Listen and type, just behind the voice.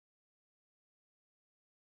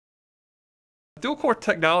Dual core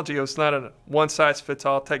technology was not a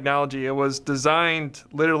one-size-fits-all technology. It was designed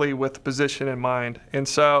literally with the position in mind. And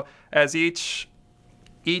so as each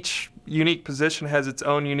unique position has its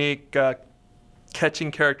own unique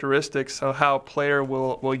catching characteristics, so how a player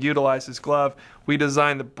will utilize his glove, we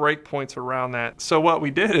designed the breakpoints around that. So what we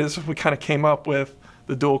did is we kind of came up with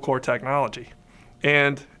the dual core technology.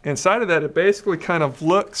 And inside of that, it basically kind of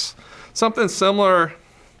looks something similar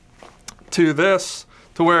to this,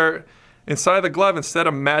 to where inside the glove, instead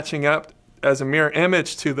of matching up as a mirror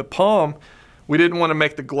image to the palm, we didn't want to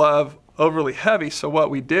make the glove overly heavy. So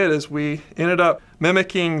what we did is we ended up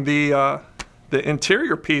mimicking the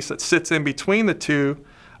interior piece that sits in between the two,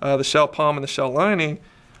 the shell palm and the shell lining,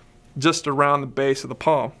 just around the base of the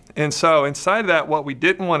palm. And so inside of that, what we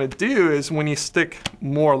didn't want to do is when you stick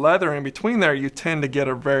more leather in between there, you tend to get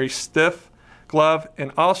a very stiff glove,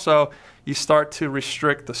 and also you start to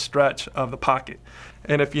restrict the stretch of the pocket.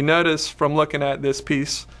 And if you notice from looking at this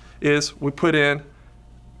piece, is we put in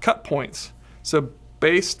cut points. So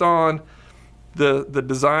based on the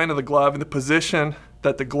design of the glove and the position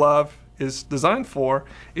that the glove is designed for,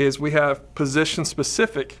 is we have position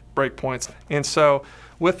specific breakpoints. And so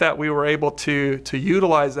with that, we were able to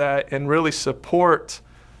utilize that and really support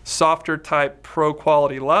softer type pro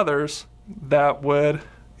quality leathers that would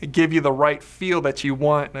give you the right feel that you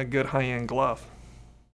want in a good high-end glove.